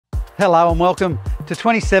Hello and welcome to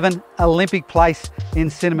 27 Olympic Place in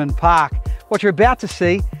Sinnamon Park. What you're about to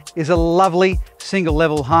see is a lovely single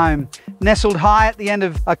level home, nestled high at the end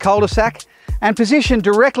of a cul-de-sac and positioned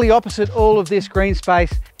directly opposite all of this green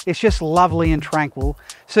space. It's just lovely and tranquil.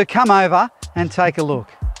 So come over and take a look.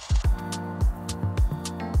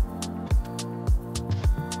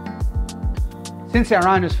 Since our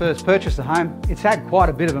owners first purchased the home, it's had quite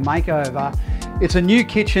a bit of a makeover. It's a new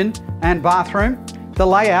kitchen and bathroom. The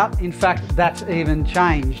layout, in fact, that's even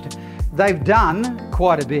changed. They've done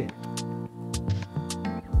quite a bit.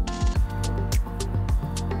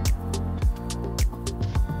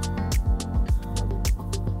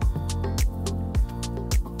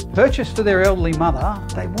 Purchased for their elderly mother,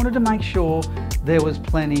 they wanted to make sure there was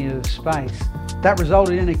plenty of space. That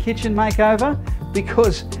resulted in a kitchen makeover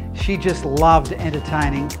because she just loved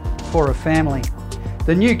entertaining for a family.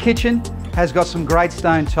 The new kitchen has got some great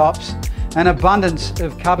stone tops, an abundance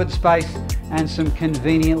of cupboard space and some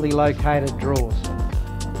conveniently located drawers.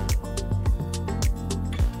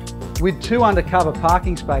 With 2 undercover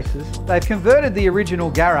parking spaces, they've converted the original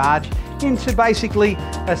garage into basically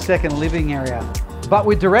a second living area. But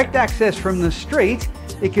with direct access from the street,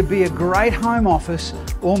 it could be a great home office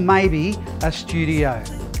or maybe a studio.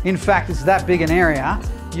 In fact, it's that big an area,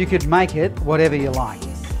 you could make it whatever you like.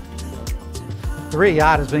 The rear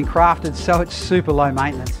yard has been crafted so it's super low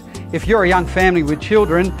maintenance. If you're a young family with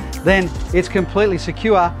children, then it's completely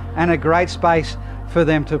secure and a great space for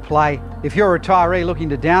them to play. If you're a retiree looking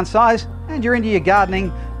to downsize and you're into your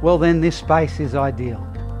gardening, well then this space is ideal.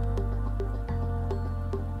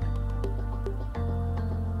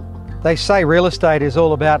 They say real estate is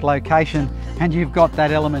all about location, and you've got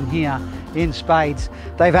that element here in spades.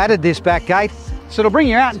 They've added this back gate, so it'll bring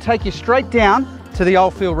you out and take you straight down to the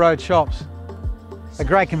Oldfield Road shops. A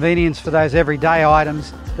great convenience for those everyday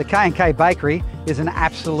items. The K&K bakery is an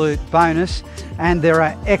absolute bonus, and there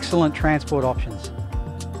are excellent transport options.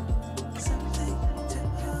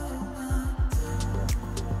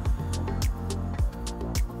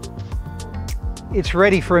 It's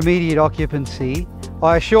ready for immediate occupancy.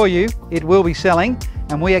 I assure you it will be selling,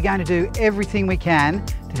 and we are going to do everything we can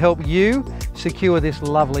to help you secure this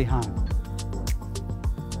lovely home.